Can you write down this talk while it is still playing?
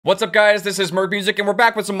What's up, guys? This is Merc Music, and we're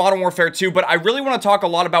back with some Modern Warfare 2, but I really want to talk a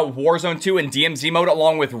lot about Warzone 2 and DMZ mode,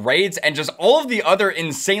 along with raids, and just all of the other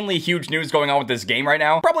insanely huge news going on with this game right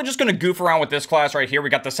now. Probably just gonna goof around with this class right here. We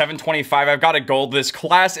got the 725. I've got a gold. This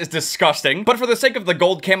class is disgusting, but for the sake of the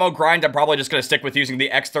gold camo grind, I'm probably just gonna stick with using the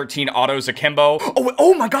X13 autos akimbo.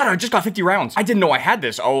 Oh my god, I just got 50 rounds. I didn't know I had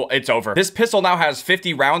this. Oh, it's over. This pistol now has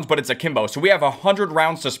 50 rounds, but it's akimbo, so we have 100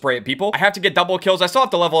 rounds to spray at people. I have to get double kills. I still have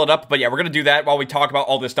to level it up, but yeah, we're gonna do that while we talk about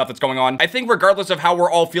all this stuff that's going on. I think regardless of how we're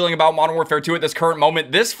all feeling about Modern Warfare 2 at this current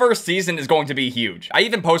moment, this first season is going to be huge. I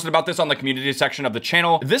even posted about this on the community section of the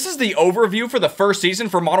channel. This is the overview for the first season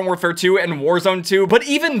for Modern Warfare 2 and Warzone 2, but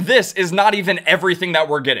even this is not even everything that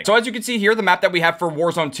we're getting. So as you can see here, the map that we have for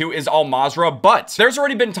Warzone 2 is Al Mazrah, but there's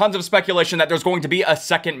already been tons of speculation that there's going to be a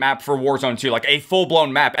second map for Warzone 2, like a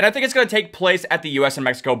full-blown map, and I think it's going to take place at the US and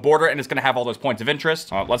Mexico border, and it's going to have all those points of interest.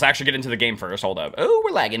 Let's actually get into the game first. Hold up. Oh,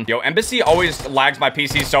 we're lagging. Yo, Embassy always lags my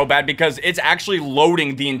PC so bad because it's actually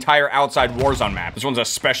loading the entire outside Warzone map. This one's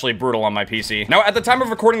especially brutal on my PC. Now, at the time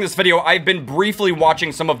of recording this video, I've been briefly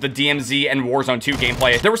watching some of the DMZ and Warzone 2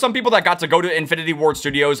 gameplay. There were some people that got to go to Infinity Ward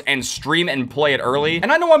Studios and stream and play it early.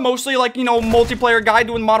 And I know I'm mostly like, you know, multiplayer guy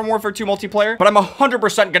doing Modern Warfare 2 multiplayer, but I'm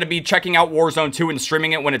 100% gonna be checking out Warzone 2 and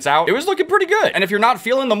streaming it when it's out. It was looking pretty good. And if you're not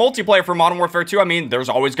feeling the multiplayer for Modern Warfare 2, I mean, there's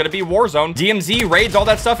always gonna be Warzone, DMZ, raids, all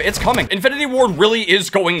that stuff. It's coming. Infinity Ward really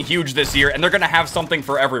is going huge this year, and they're gonna have something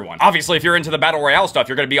for everyone. Obviously, if you're into the Battle Royale stuff,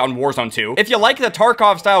 you're gonna be on Warzone 2. If you like the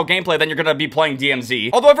Tarkov style gameplay, then you're gonna be playing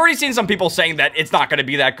DMZ. Although I've already seen some people saying that it's not gonna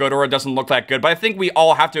be that good or it doesn't look that good, but I think we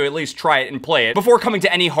all have to at least try it and play it before coming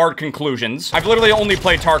to any hard conclusions. I've literally only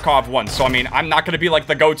played Tarkov once, so I mean, I'm not gonna be like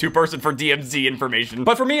the go-to person for DMZ information.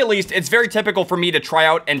 But for me, at least, it's very typical for me to try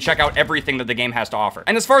out and check out everything that the game has to offer.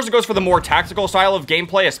 And as far as it goes for the more tactical style of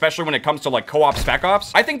gameplay, especially when it comes to like co-op spec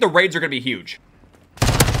ops, I think the raids are gonna be huge.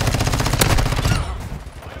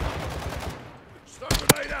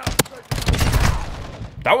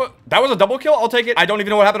 That was a double kill. I'll take it. I don't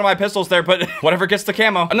even know what happened to my pistols there, but whatever gets the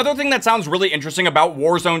camo. Another thing that sounds really interesting about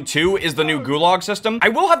Warzone 2 is the new Gulag system. I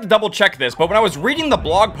will have to double check this, but when I was reading the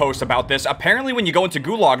blog post about this, apparently when you go into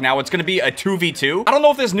Gulag now, it's going to be a 2v2. I don't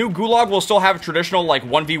know if this new Gulag will still have traditional like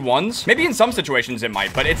 1v1s. Maybe in some situations it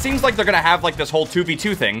might, but it seems like they're going to have like this whole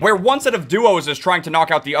 2v2 thing where one set of duos is trying to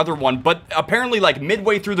knock out the other one, but apparently like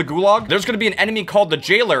midway through the Gulag, there's going to be an enemy called the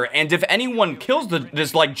Jailer, and if anyone kills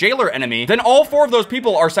this like Jailer enemy, then all 4 of those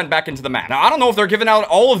people are sent back into the map. Now, I don't know if they're giving out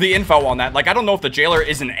all of the info on that. Like, I don't know if the Jailer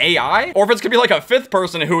is an AI or if it's gonna be like a 5th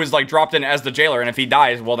person who is like dropped in as the Jailer, and if he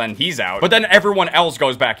dies, well, then he's out. But then everyone else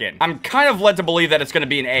goes back in. I'm kind of led to believe that it's gonna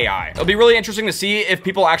be an AI. It'll be really interesting to see if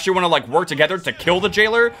people actually want to like work together to kill the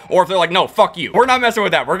Jailer, or if they're like, no, fuck you. We're not messing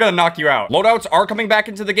with that. We're gonna knock you out. Loadouts are coming back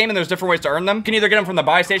into the game, and there's different ways to earn them. You can either get them from the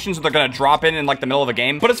buy stations, or they're gonna drop in like the middle of a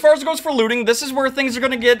game. But as far as it goes for looting, this is where things are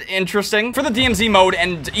gonna get interesting. For the DMZ mode,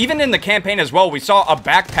 and even in the campaign as well, we saw a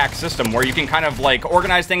backpack system where you can kind of like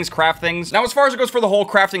organize things, craft things. Now, as far as it goes for the whole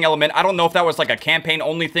crafting element, I don't know if that was like a campaign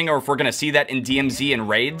only thing or if we're gonna see that in DMZ and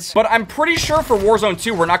raids, but I'm pretty sure for Warzone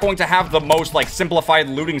 2, we're not going to have the most like simplified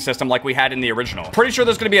looting system like we had in the original. Pretty sure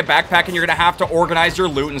there's gonna be a backpack and you're gonna have to organize your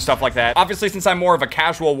loot and stuff like that. Obviously, since I'm more of a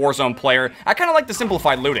casual Warzone player, I kind of like the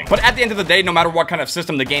simplified looting. But at the end of the day, no matter what kind of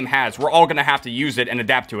system the game has, we're all gonna have to use it and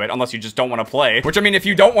adapt to it, unless you just don't want to play. Which, I mean, if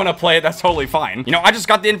you don't want to play it, that's totally fine. You know, I just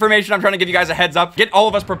got the information. I'm trying to give you guys a heads up, get all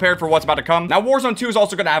of us prepared for what's about to come. Now, Warzone 2 is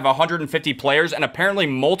also going to have 150 players and apparently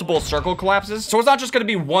multiple circle collapses. So it's not just going to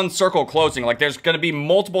be one circle closing. Like, there's going to be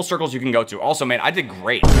multiple circles you can go to. Also, man, I did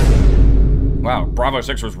great. Wow, Bravo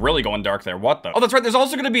 6 was really going dark there. What the? Oh, that's right. There's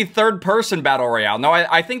also going to be third-person Battle Royale. Now,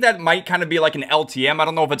 I think that might kind of be like an LTM. I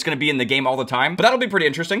don't know if it's going to be in the game all the time, but that'll be pretty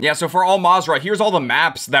interesting. Yeah, so for Al Mazrah, here's all the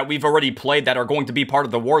maps that we've already played that are going to be part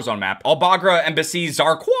of the Warzone map. Al Bagra, Embassy,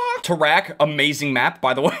 Zarqwa, Tarak, amazing map,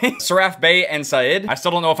 by the way. Saraf Bay, and Said. I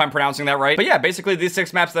still don't know if I'm pronouncing that right. But yeah, basically these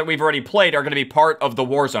 6 maps that we've already played are going to be part of the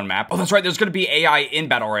Warzone map. Oh, that's right. There's going to be AI in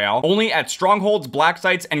Battle Royale, only at Strongholds, Black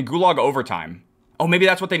Sites, and Gulag Overtime. Oh, maybe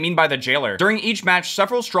that's what they mean by the Jailer. During each match,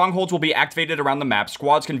 several strongholds will be activated around the map.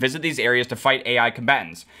 Squads can visit these areas to fight AI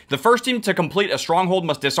combatants. The first team to complete a stronghold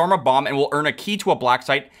must disarm a bomb and will earn a key to a black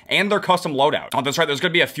site and their custom loadout. Oh, that's right. There's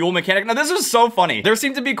going to be a fuel mechanic. Now, this is so funny. There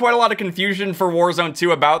seemed to be quite a lot of confusion for Warzone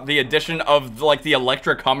 2 about the addition of like the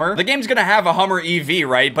electric Hummer. The game's going to have a Hummer EV,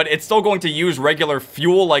 right? But it's still going to use regular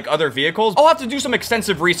fuel like other vehicles. I'll have to do some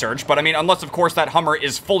extensive research, but I mean, unless of course that Hummer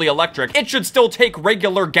is fully electric, it should still take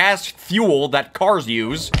regular gas fuel that cars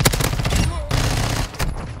use.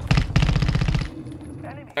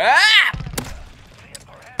 Ah!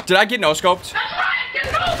 Did I get no-scoped?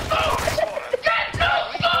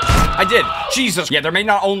 I did. Jesus. Yeah, there may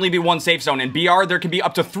not only be one safe zone. In BR, there can be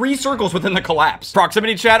up to 3 circles within the collapse.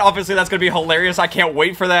 Proximity chat, obviously that's gonna be hilarious. I can't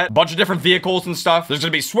wait for that. Bunch of different vehicles and stuff. There's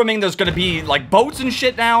gonna be swimming. There's gonna be like boats and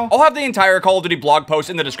shit now. I'll have the entire Call of Duty blog post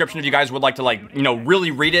in the description if you guys would like to, like, you know,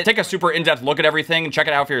 really read it. Take a super in-depth look at everything and check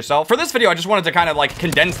it out for yourself. For this video, I just wanted to kind of like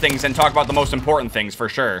condense things and talk about the most important things for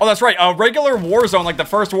sure. Oh, that's right. A regular Warzone, like the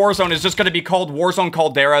first Warzone, is just gonna be called Warzone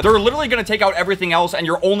Caldera. They're literally gonna take out everything else and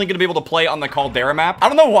you're only gonna be able to play on the Caldera map. I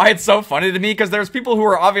don't know why it's so funny to me because there's people who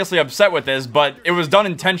are obviously upset with this, but it was done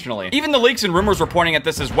intentionally. Even the leaks and rumors were pointing at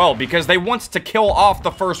this as well because they want to kill off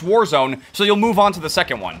the first Warzone so you'll move on to the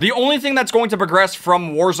second one. The only thing that's going to progress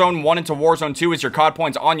from Warzone 1 into Warzone 2 is your COD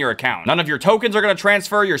points on your account. None of your tokens are gonna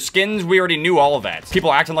transfer, your skins, we already knew all of that.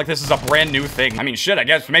 People acting like this is a brand new thing. I mean, shit, I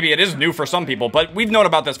guess maybe it is new for some people, but we've known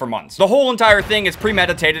about this for months. The whole entire thing is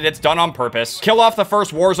premeditated, it's done on purpose. Kill off the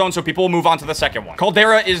first Warzone so people will move on to the second one.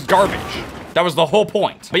 Caldera is garbage. That was the whole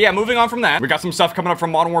point. But yeah, moving on from that, we got some stuff coming up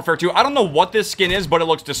from Modern Warfare 2. I don't know what this skin is, but it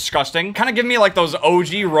looks disgusting. Kind of giving me like those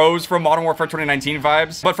OG Rose from Modern Warfare 2019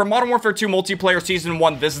 vibes. But for Modern Warfare 2 Multiplayer Season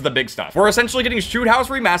 1, this is the big stuff. We're essentially getting Shoot House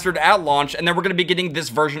Remastered at launch, and then we're going to be getting this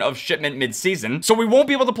version of Shipment mid-season. So we won't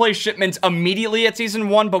be able to play Shipment immediately at Season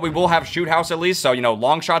 1, but we will have Shoot House at least, so, you know,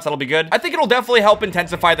 long shots, that'll be good. I think it'll definitely help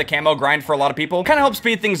intensify the camo grind for a lot of people. Kind of help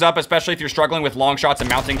speed things up, especially if you're struggling with long shots and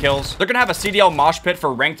mounting kills. They're going to have a CDL mosh pit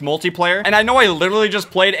for ranked multiplayer, and I know I literally just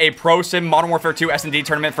played a pro sim Modern Warfare 2 S&D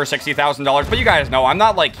tournament for $60,000, but you guys know I'm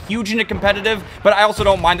not like huge into competitive, but I also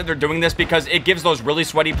don't mind that they're doing this because it gives those really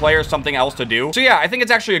sweaty players something else to do. So yeah, I think it's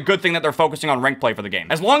actually a good thing that they're focusing on rank play for the game.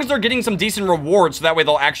 As long as they're getting some decent rewards so that way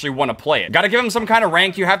they'll actually want to play it. Gotta give them some kind of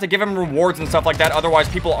rank, you have to give them rewards and stuff like that, otherwise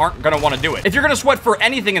people aren't gonna want to do it. If you're gonna sweat for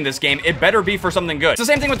anything in this game, it better be for something good. It's the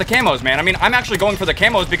same thing with the camos, man. I mean, I'm actually going for the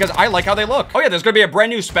camos because I like how they look. Oh yeah, there's gonna be a brand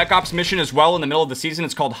new Spec Ops mission as well in the middle of the season.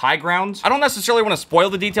 It's called High Ground. I don't necessarily want to spoil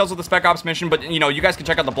the details of the Spec Ops mission, but you know, you guys can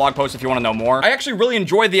check out the blog post if you want to know more. I actually really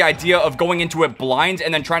enjoy the idea of going into it blind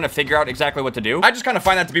and then trying to figure out exactly what to do. I just kind of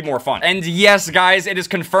find that to be more fun. And yes, guys, it is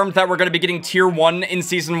confirmed that we're going to be getting Tier 1 in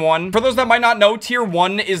Season 1. For those that might not know, Tier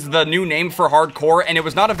 1 is the new name for hardcore, and it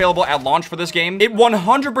was not available at launch for this game. It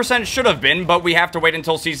 100% should have been, but we have to wait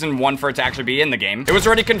until Season 1 for it to actually be in the game. It was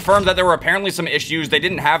already confirmed that there were apparently some issues. They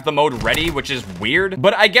didn't have the mode ready, which is weird,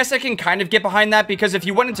 but I guess I can kind of get behind that because if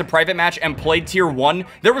you went into private match and played Tier 1,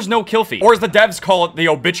 there was no kill feed, or as the devs call it, the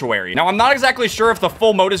obituary. Now, I'm not exactly sure if the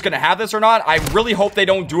full mode is going to have this or not. I really hope they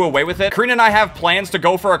don't do away with it. Karina and I have plans to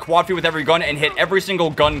go for a quad feed with every gun and hit every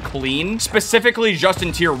single gun clean, specifically just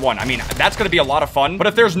in Tier 1. I mean, that's going to be a lot of fun, but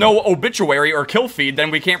if there's no obituary or kill feed,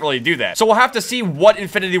 then we can't really do that. So we'll have to see what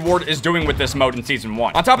Infinity Ward is doing with this mode in Season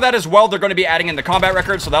 1. On top of that as well, they're going to be adding in the combat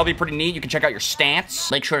records, so that'll be pretty neat. You can check out your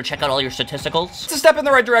stats. Make sure to check out all your statisticals. It's a step in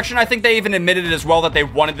the right direction. I think they even admitted it as well that they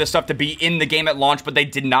wanted this stuff to be in the game at launch, but they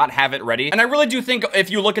did not have it ready. And I really do think if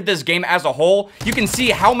you look at this game as a whole, you can see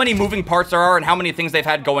how many moving parts there are and how many things they've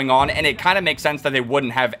had going on, and it kind of makes sense that they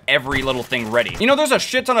wouldn't have every little thing ready. You know, there's a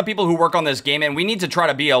shit ton of people who work on this game, and we need to try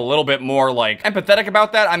to be a little bit more, like, empathetic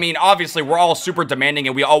about that. I mean, obviously, we're all super demanding,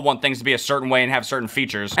 and we all want things to be a certain way and have certain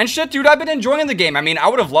features. And shit, dude, I've been enjoying the game. I mean, I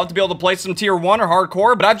would have loved to be able to play some Tier 1 or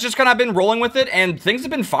Hardcore, but I've just kind of been rolling with it, and things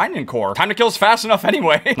have been fine in Core. Time to kill's fast enough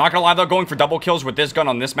anyway. Not gonna lie, though, going for double kills with this gun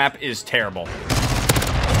on this map is terrible.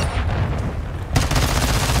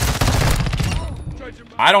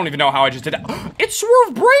 I don't even know how I just did that. It's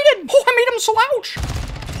Swerve Braden! Oh, I made him slouch!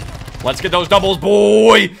 Let's get those doubles,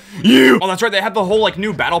 boy! Yeah! Oh, that's right, they have the whole, like,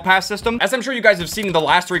 new Battle Pass system. As I'm sure you guys have seen in the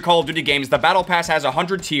last 3 Call of Duty games, the Battle Pass has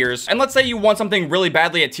 100 tiers, and let's say you want something really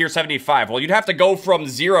badly at tier 75. Well, you'd have to go from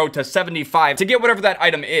 0 to 75 to get whatever that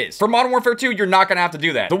item is. For Modern Warfare 2, you're not gonna have to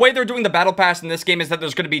do that. The way they're doing the Battle Pass in this game is that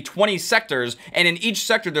there's gonna be 20 sectors, and in each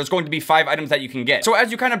sector, there's going to be 5 items that you can get. So as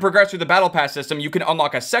you kind of progress through the Battle Pass system, you can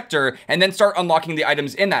unlock a sector, and then start unlocking the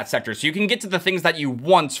items in that sector, so you can get to the things that you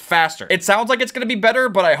want faster. It sounds like it's gonna be better,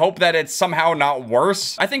 but I hope that it's somehow not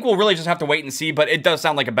worse. I think we'll really just have to wait and see, but it does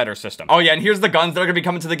sound like a better system. Oh yeah, and here's the guns that are gonna be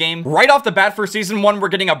coming to the game. Right off the bat for Season 1, we're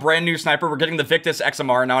getting a brand new sniper. We're getting the Victus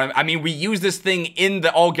XMR. Now, I mean, we use this thing in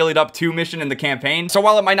the All Gillied Up 2 mission in the campaign, so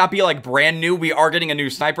while it might not be like brand new, we are getting a new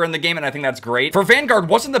sniper in the game, and I think that's great. For Vanguard,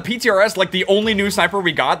 wasn't the PTRS like the only new sniper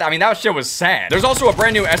we got? I mean, that shit was sad. There's also a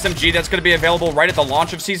brand new SMG that's gonna be available right at the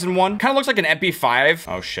launch of Season 1. Kind of looks like an MP5.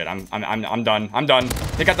 Oh shit, I'm done. I'm done.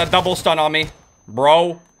 They got the double stun on me.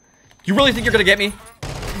 Bro, you really think you're gonna get me?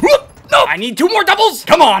 No! I need 2 more doubles!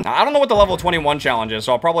 Come on! I don't know what the level 21 challenge is,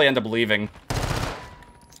 so I'll probably end up leaving.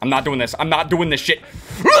 I'm not doing this. I'm not doing this shit.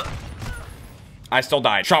 I still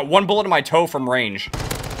died. Shot 1 bullet in my toe from range.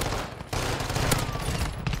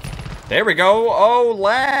 There we go. Oh,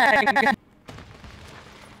 lag.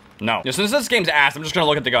 No. Yeah, since this game's ass, I'm just gonna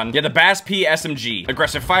look at the gun. Yeah, the Bass P SMG.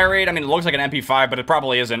 Aggressive fire rate. I mean, it looks like an MP5, but it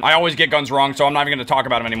probably isn't. I always get guns wrong, so I'm not even gonna talk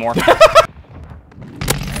about them anymore.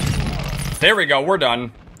 There we go. We're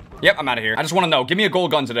done. Yep, I'm out of here. I just want to know. Give me a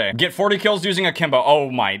gold gun today. Get 40 kills using a Kimbo.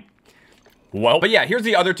 Oh my... Well, but yeah, here's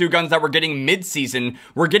the other two guns that we're getting mid-season.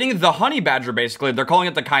 We're getting the Honey Badger, basically. They're calling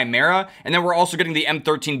it the Chimera. And then we're also getting the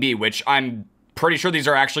M13B, which I'm pretty sure these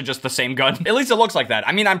are actually just the same gun. At least it looks like that.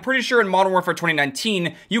 I mean, I'm pretty sure in Modern Warfare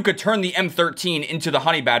 2019, you could turn the M13 into the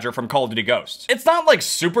Honey Badger from Call of Duty Ghosts. It's not like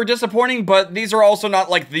super disappointing, but these are also not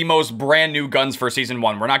like the most brand new guns for Season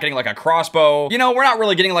 1. We're not getting like a crossbow. You know, we're not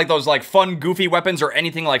really getting like those like fun, goofy weapons or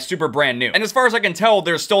anything like super brand new. And as far as I can tell,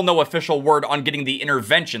 there's still no official word on getting the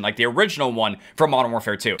Intervention, like the original one from Modern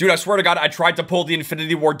Warfare 2. Dude, I swear to God, I tried to pull the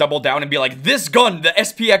Infinity Ward double down and be like, this gun, the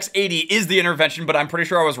SPX-80 is the Intervention, but I'm pretty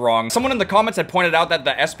sure I was wrong. Someone in the comments had pointed out that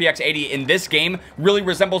the SPX-80 in this game really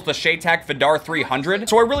resembles the Shaytak Vidar 300.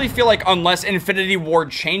 So I really feel like unless Infinity Ward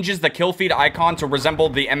changes the kill feed icon to resemble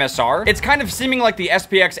the MSR, it's kind of seeming like the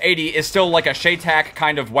SPX-80 is still like a Shaytak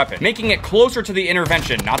kind of weapon, making it closer to the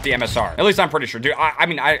Intervention, not the MSR. At least I'm pretty sure. Dude, I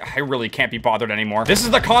mean, I really can't be bothered anymore. This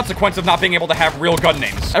is the consequence of not being able to have real gun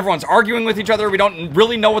names. Everyone's arguing with each other. We don't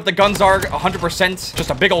really know what the guns are 100%. Just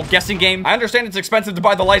a big old guessing game. I understand it's expensive to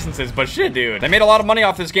buy the licenses, but shit, dude. They made a lot of money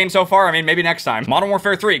off this game so far. I mean, maybe next time. Modern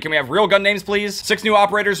Warfare 3, can we have real gun names, please? 6 new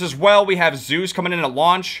operators as well. We have Zeus coming in at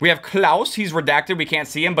launch. We have Klaus. He's redacted. We can't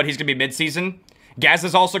see him, but he's gonna be mid-season. Gaz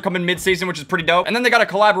is also coming mid-season, which is pretty dope. And then they got a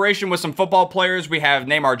collaboration with some football players. We have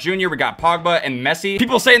Neymar Jr., we got Pogba and Messi.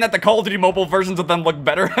 People saying that the Call of Duty mobile versions of them look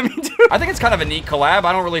better. I mean, dude, I think it's kind of a neat collab.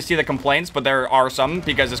 I don't really see the complaints, but there are some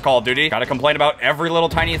because it's Call of Duty. Gotta complain about every little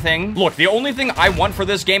tiny thing. Look, the only thing I want for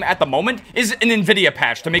this game at the moment is an NVIDIA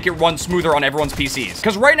patch to make it run smoother on everyone's PCs.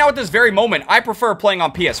 Because right now at this very moment, I prefer playing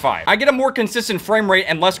on PS5. I get a more consistent frame rate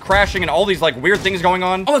and less crashing and all these like weird things going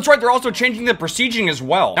on. Oh, that's right. They're also changing the prestiging as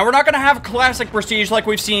well. Now, we're not gonna have classic prestige like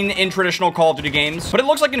we've seen in traditional Call of Duty games, but it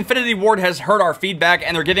looks like Infinity Ward has heard our feedback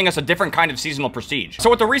and they're giving us a different kind of seasonal prestige. So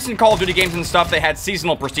with the recent Call of Duty games and stuff, they had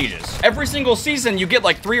seasonal prestiges. Every single season, you get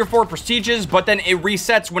like 3 or 4 prestiges, but then it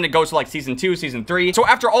resets when it goes to like Season 2, Season 3. So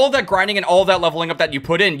after all of that grinding and all of that leveling up that you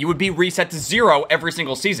put in, you would be reset to 0 every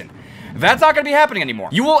single season. That's not gonna be happening anymore.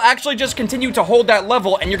 You will actually just continue to hold that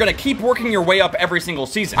level and you're gonna keep working your way up every single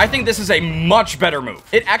season. I think this is a much better move.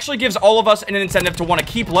 It actually gives all of us an incentive to want to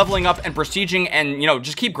keep leveling up and prestiging and, you know,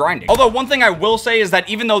 just keep grinding. Although one thing I will say is that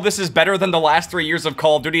even though this is better than the last 3 years of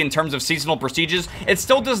Call of Duty in terms of seasonal prestiges, it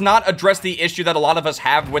still does not address the issue that a lot of us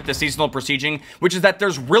have with the seasonal prestiging, which is that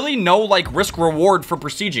there's really no like risk reward for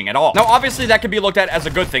prestiging at all. Now, obviously that could be looked at as a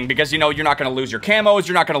good thing because, you know, you're not gonna lose your camos,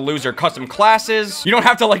 you're not gonna lose your custom classes, you don't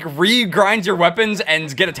have to like re-grind your weapons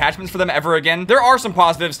and get attachments for them ever again. There are some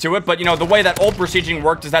positives to it, but you know, the way that old prestiging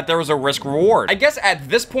worked is that there was a risk reward. I guess at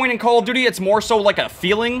this point in Call of Duty, it's more so like a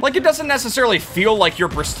feeling. Like it doesn't necessarily feel like you're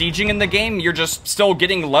prestiging in the game, you're just still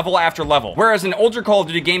getting level after level. Whereas in older Call of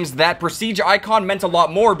Duty games, that prestige icon meant a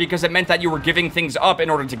lot more because it meant that you were giving things up in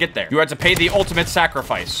order to get there. You had to pay the ultimate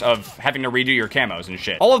sacrifice of having to redo your camos and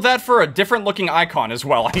shit. All of that for a different looking icon as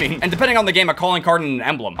well, I mean, and depending on the game, a calling card and an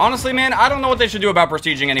emblem. Honestly, man, I don't know what they should do about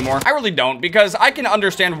prestiging anymore. I really don't, because I can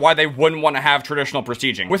understand why they wouldn't want to have traditional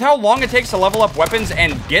prestiging. With how long it takes to level up weapons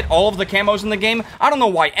and get all of the camos in the game, I don't know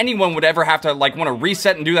why anyone would ever have to like want to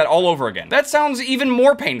reset and do that all over again. That sounds even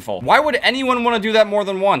more painful. Why would anyone want to do that more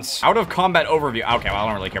than once? Out of combat overview. Okay, well, I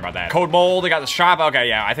don't really care about that. Code Bowl, they got the shop. Okay,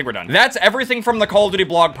 yeah, I think we're done. That's everything from the Call of Duty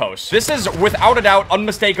blog post. This is without a doubt,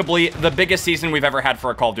 unmistakably, the biggest season we've ever had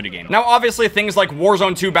for a Call of Duty game. Now, obviously, things like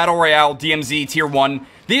Warzone 2 Battle Royale, DMZ, Tier 1,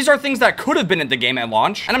 these are things that could have been at the game at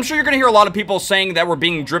launch, and I'm sure you're gonna hear a lot of people saying that we're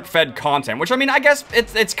being drip-fed content, which I mean, I guess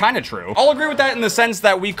it's kind of true. I'll agree with that in the sense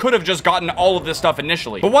that we could have just gotten all of this stuff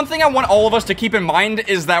initially. But one thing I want all of us to keep in mind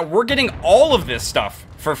is that we're getting all of this stuff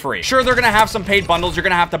for free. Sure, they're gonna have some paid bundles, you're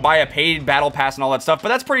gonna have to buy a paid battle pass and all that stuff, but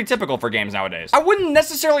that's pretty typical for games nowadays. I wouldn't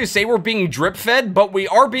necessarily say we're being drip-fed, but we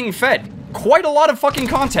are being fed quite a lot of fucking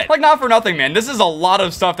content. Like, not for nothing, man. This is a lot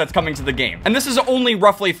of stuff that's coming to the game. And this is only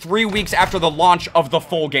roughly 3 weeks after the launch of the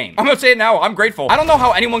full game. I'm gonna say it now, I'm grateful. I don't know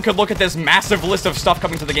how anyone could look at this massive list of stuff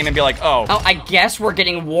coming to the game and be like, oh, I guess we're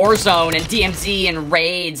getting Warzone and DMZ and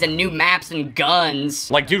Raids and new maps and guns.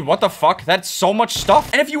 Like, dude, what the fuck? That's so much stuff.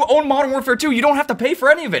 And if you own Modern Warfare 2, you don't have to pay for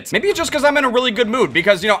any of it. Maybe it's just because I'm in a really good mood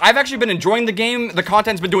because, you know, I've actually been enjoying the game. The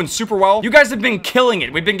content's been doing super well. You guys have been killing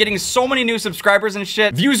it. We've been getting so many new subscribers and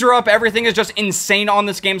shit. Views are up, everything Everything is just insane on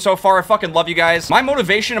this game so far. I fucking love you guys. My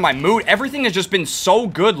motivation and my mood, everything has just been so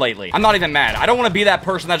good lately. I'm not even mad. I don't want to be that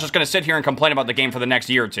person that's just going to sit here and complain about the game for the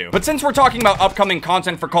next year or two. But since we're talking about upcoming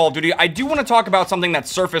content for Call of Duty, I do want to talk about something that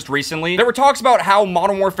surfaced recently. There were talks about how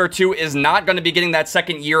Modern Warfare 2 is not going to be getting that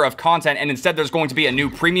second year of content, and instead there's going to be a new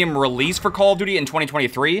premium release for Call of Duty in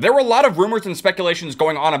 2023. There were a lot of rumors and speculations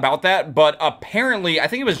going on about that, but apparently, I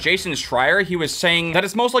think it was Jason Schreier, he was saying that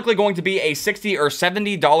it's most likely going to be a $60 or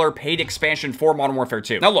 $70 paid expansion for Modern Warfare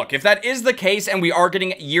 2. Now look, if that is the case and we are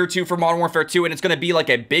getting year 2 for Modern Warfare 2 and it's going to be like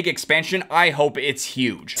a big expansion, I hope it's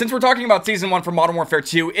huge. Since we're talking about Season 1 for Modern Warfare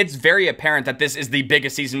 2, it's very apparent that this is the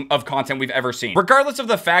biggest season of content we've ever seen. Regardless of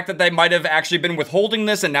the fact that they might have actually been withholding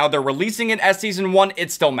this and now they're releasing it as Season 1,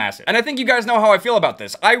 it's still massive. And I think you guys know how I feel about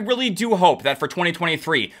this. I really do hope that for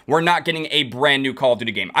 2023, we're not getting a brand new Call of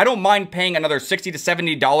Duty game. I don't mind paying another $60 to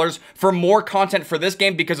 $70 for more content for this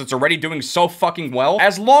game because it's already doing so fucking well,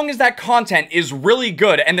 as long as that content is really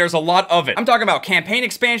good and there's a lot of it. I'm talking about campaign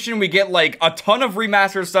expansion. We get like a ton of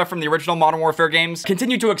remastered stuff from the original Modern Warfare games.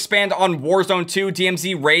 Continue to expand on Warzone 2,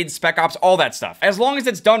 DMZ, Raids, Spec Ops, all that stuff. As long as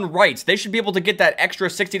it's done right, they should be able to get that extra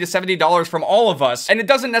 $60 to $70 from all of us, and it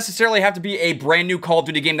doesn't necessarily have to be a brand new Call of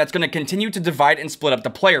Duty game that's going to continue to divide and split up the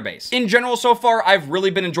player base. In general, so far, I've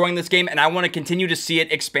really been enjoying this game, and I want to continue to see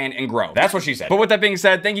it expand and grow. That's what she said. But with that being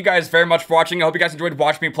said, thank you guys very much for watching. I hope you guys enjoyed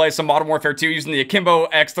watching me play some Modern Warfare 2 using the Akimbo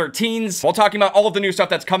X13s, while talking about all of the new stuff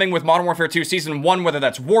that's coming with Modern Warfare 2 Season 1, whether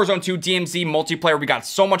that's Warzone 2, DMZ, multiplayer. We got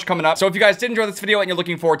so much coming up. So if you guys did enjoy this video and you're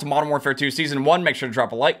looking forward to Modern Warfare 2 Season 1, make sure to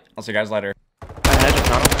drop a like. I'll see you guys later.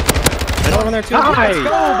 Another one there too. Let's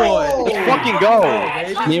go, boy. Let's fucking go.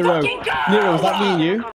 Nero, was that me and you?